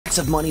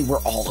Shots of money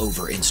were all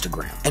over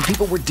Instagram, and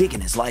people were digging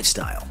his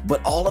lifestyle.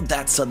 But all of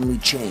that suddenly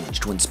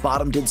changed when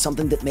SpotemGottem did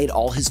something that made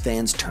all his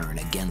fans turn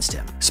against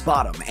him.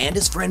 SpotemGottem and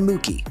his friend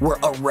Mookie were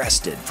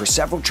arrested for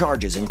several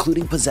charges,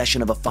 including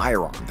possession of a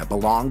firearm that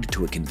belonged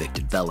to a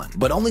convicted felon.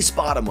 But only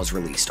SpotemGottem was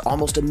released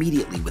almost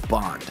immediately with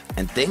bond,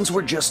 and things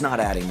were just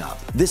not adding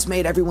up. This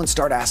made everyone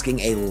start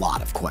asking a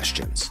lot of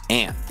questions,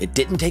 and it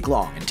didn't take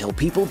long until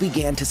people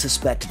began to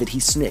suspect that he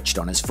snitched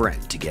on his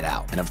friend to get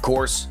out. And of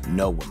course,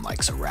 no one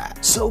likes a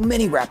rat. So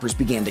many rappers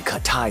began to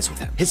cut ties with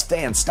him. His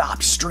fans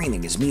stopped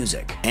streaming his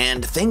music,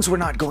 and things were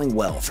not going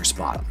well for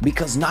SpotemGottem,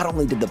 because not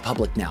only did the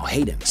public now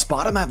hate him,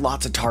 SpotemGottem had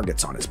lots of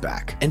targets on his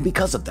back, and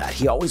because of that,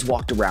 he always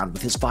walked around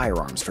with his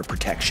firearms for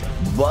protection.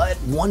 But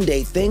one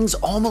day, things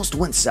almost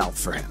went south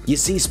for him. You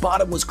see,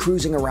 SpotemGottem was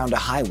cruising around a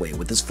highway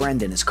with his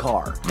friend in his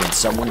car when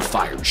someone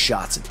fired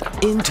shots at them.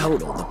 In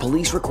total, the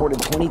police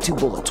recorded 22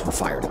 bullets were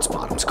fired at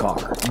SpotemGottem's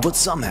car, but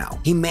somehow,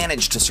 he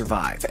managed to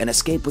survive and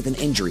escape with an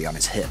injury on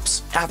his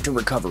hips. After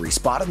recovery,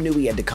 SpotemGottem knew he had to